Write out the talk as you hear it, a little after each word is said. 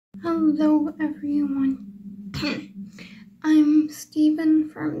Hello everyone, I'm Steven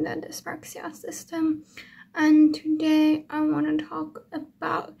from the Dyspraxia System, and today I want to talk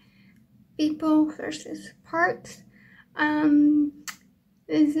about people versus parts.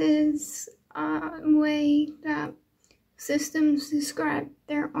 This is a way that systems describe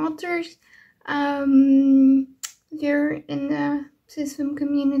their authors. If you're in the system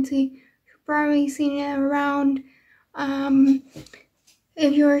community, you've probably seen it around.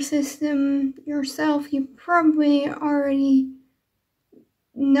 If you're a system yourself, you probably already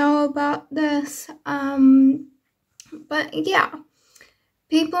know about this. But yeah,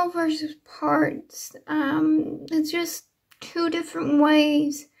 people versus parts. It's just two different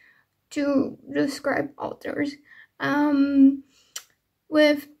ways to describe authors.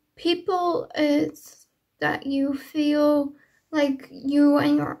 With people, it's that you feel like you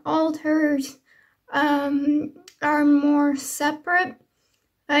and your authors are more separate.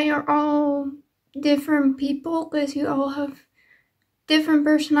 You're all different people because you all have different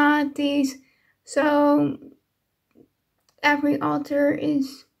personalities. So every author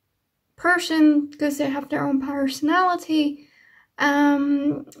is person because they have their own personality,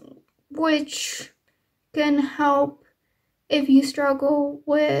 which can help if you struggle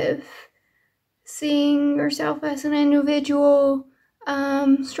with seeing yourself as an individual,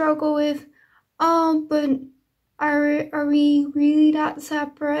 struggle with, but are we really that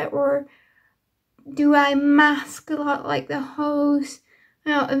separate, or do I mask a lot like the host?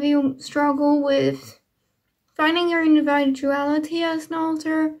 If you struggle with finding your individuality as an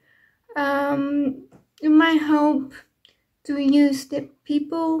author, it might help to use the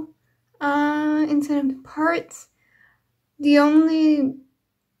people instead of the parts. The only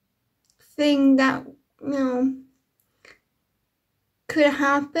thing that could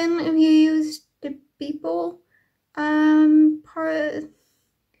happen if you use the people part,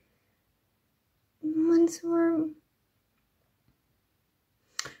 if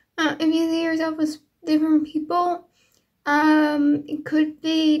you see yourself as different people, it could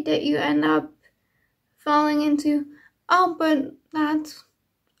be that you end up falling into, but that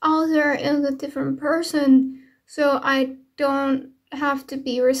author is a different person, so I don't have to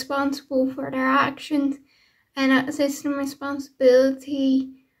be responsible for their actions, and that system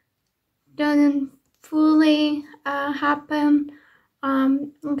responsibility doesn't fully happen.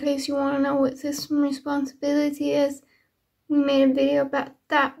 In case you want to know what system responsibility is, we made a video about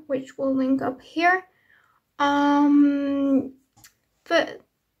that, which we'll link up here. But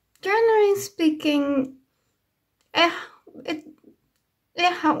generally speaking, it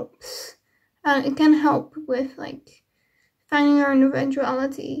helps. It can help with like finding your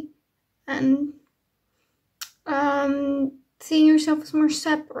individuality and seeing yourself as more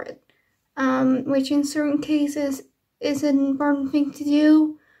separate, which in certain cases is an important thing to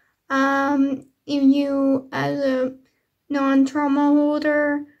do. If you, as a non-trauma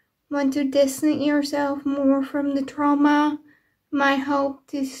holder, want to distance yourself more from the trauma, might help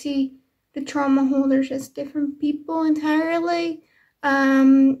to see the trauma holders as different people entirely.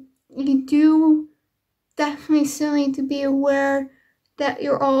 You do definitely still need to be aware that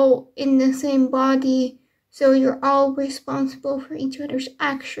you're all in the same body, so you're all responsible for each other's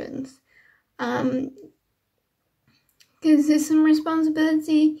actions. Because system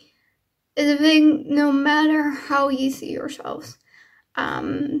responsibility is a thing no matter how you see yourselves.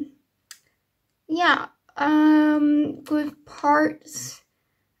 With parts,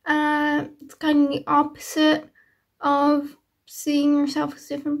 it's kind of the opposite of seeing yourself as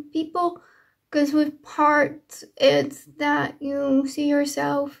different people, because with parts, it's that you see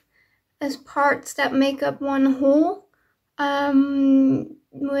yourself as parts that make up one whole,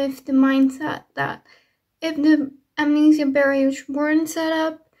 with the mindset that if the amnesia barriers weren't set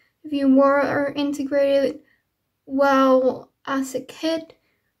up, if you were integrated well as a kid,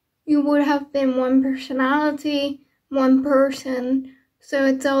 you would have been one personality, one person. So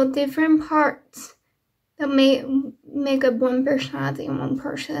it's all different parts that make up one personality and one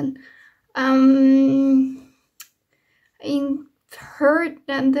person. I've heard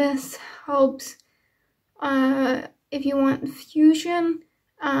that this helps if you want fusion,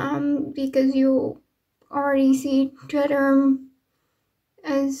 because you already see each other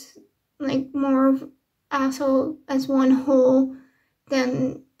as like more as one whole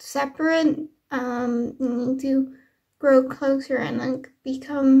than separate. You need to grow closer and like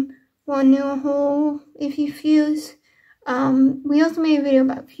become one new whole if you fuse. We also made a video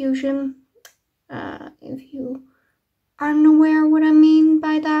about fusion, if you aren't aware what I mean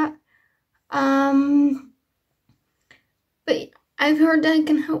by that. But I've heard that it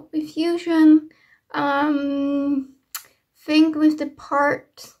can help with fusion. Think with the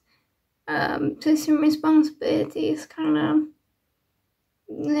parts, system responsibility is kind of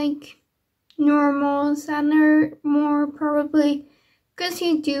like normal, sadder, more probably, because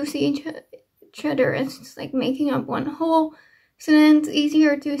you do see each other as just like making up one whole. So then it's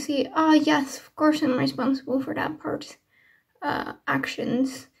easier to see, oh yes, of course I'm responsible for that part's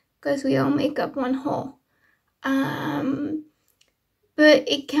actions, because we all make up one whole. But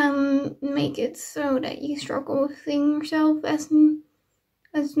it can make it so that you struggle with seeing yourself as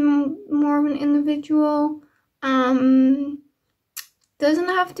more of an individual. Doesn't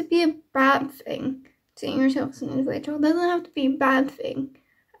have to be a bad thing. Seeing yourself as an individual doesn't have to be a bad thing,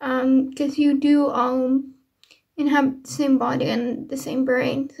 because you do all inhabit the same body and the same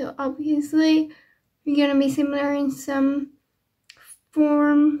brain. So obviously, you're gonna be similar in some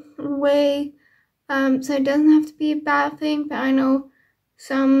form or way. So it doesn't have to be a bad thing, but I know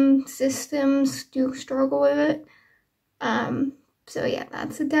some systems do struggle with it. So yeah,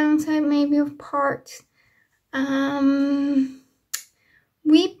 that's the downside maybe of parts.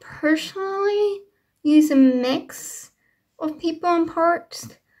 We personally use a mix of people and parts.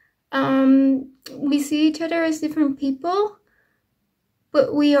 We see each other as different people,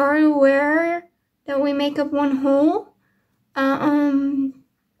 but we are aware that we make up one whole.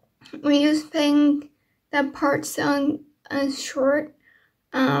 We just think that parts sound as short,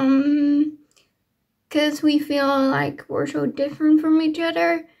 because we feel like we're so different from each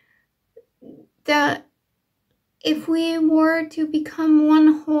other that if we were to become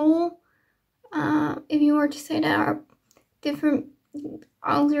one whole, if you were to say that our different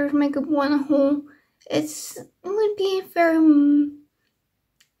others make up one whole, it would be a very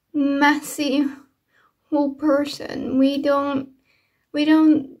messy whole person. We don't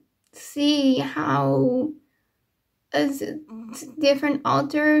see how as different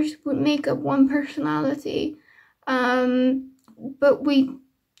alters would make up one personality, but we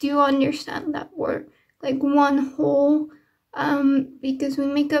do understand that we're like one whole, because we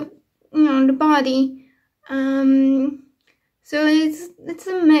make up, the body. So it's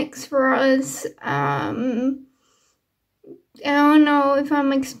a mix for us. I don't know if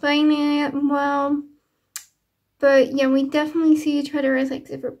I'm explaining it well, but yeah, we definitely see each other as like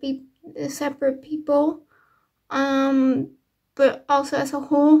separate people, but also as a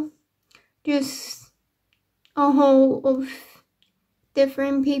whole, just a whole of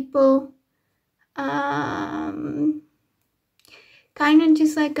different people. Kind of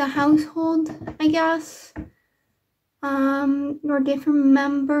just like a household, I guess. Or different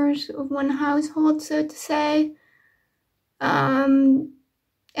members of one household, so to say. And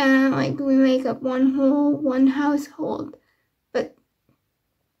like we make up one household, but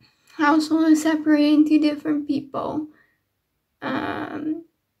household is separated into different people.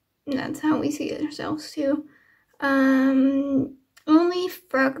 That's how we see ourselves too. Only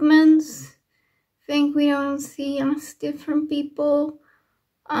fragments think we don't see us different people,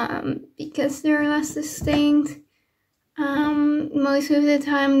 because they're less distinct. Most of the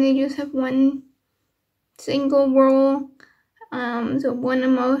time they just have one single role, so one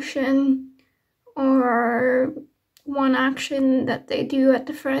emotion or one action that they do at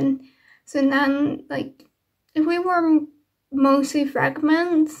the front. So then, like, if we were mostly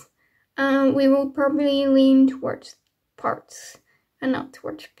fragments, we will probably lean towards parts and not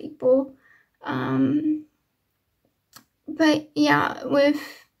towards people. But yeah, with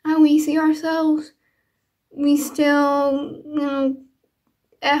how we see ourselves, we still,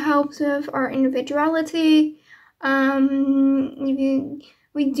 it helps with our individuality.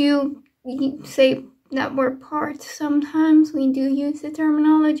 We do say that we're parts sometimes. We do use the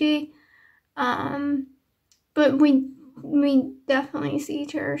terminology, but we definitely see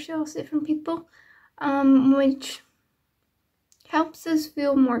ourselves different people, which helps us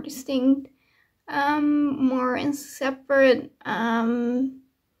feel more distinct, more separate.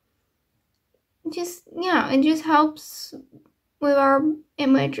 It just helps with our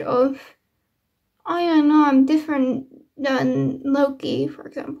image of, oh yeah, no, I'm different than Loki, for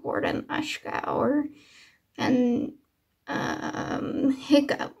example, or than Ashka, and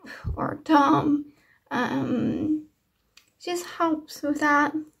Hiccup, or Tom. Just helps with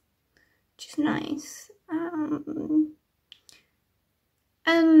that, which is nice.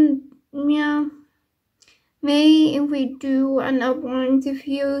 And yeah, maybe if we do end up wanting to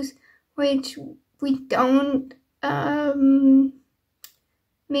fuse, which we don't,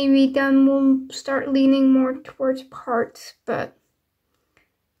 maybe then we'll start leaning more towards parts. But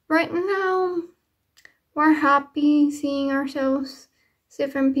right now, we're happy seeing ourselves as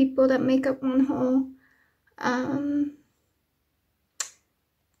different people that make up one whole.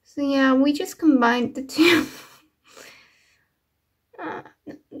 So yeah, we just combined the two.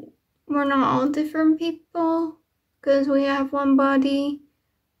 we're not all different people because we have one body,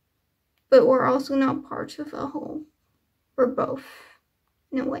 but we're also not parts of a whole. We're both,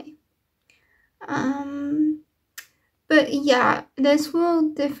 in a way. But yeah, this will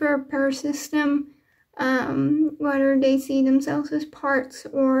differ per system, whether they see themselves as parts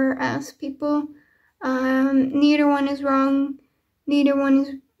or as people. Neither one is wrong, neither one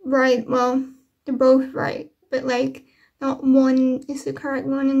is right. Well, they're both right, but like not one is the correct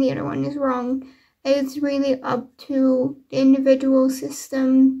one and the other one is wrong. It's really up to the individual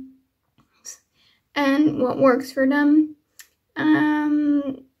system and what works for them.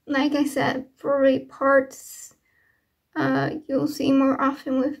 Like I said, for rape parts, you'll see more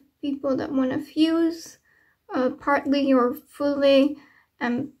often with people that want to fuse, partly or fully,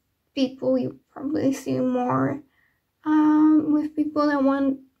 and people you probably see more with people that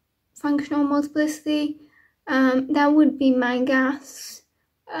want functional multiplicity. That would be my guess.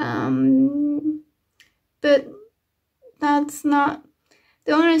 But that's not,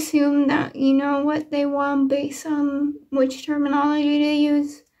 don't assume that you know what they want based on which terminology they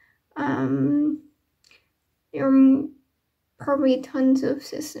use. There are probably tons of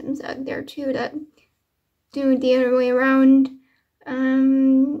systems out there too that do the other way around.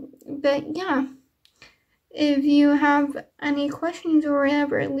 But yeah, if you have any questions or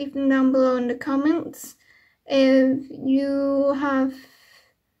whatever, leave them down below in the comments. If you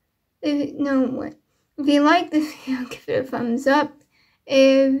like this video, give it a thumbs up.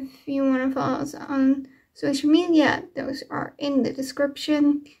 If you want to follow us on social media, those are in the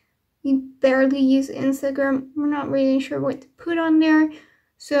description. We barely use Instagram. We're not really sure what to put on there.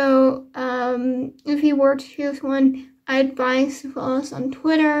 So if you were to choose one, I advise to follow us on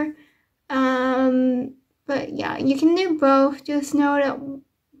Twitter. But yeah, you can do both. Just know that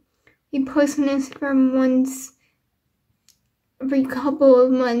we post on Instagram once every couple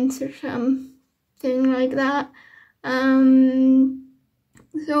of months or something like that.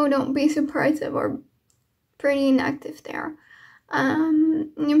 So don't be surprised that we're pretty inactive there.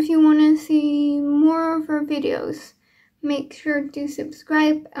 If you want to see more of our videos, make sure to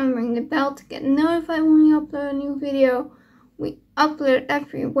subscribe and ring the bell to get notified when we upload a new video. We upload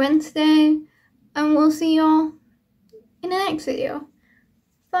every Wednesday, and we'll see y'all in the next video.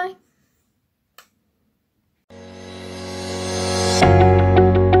 Bye.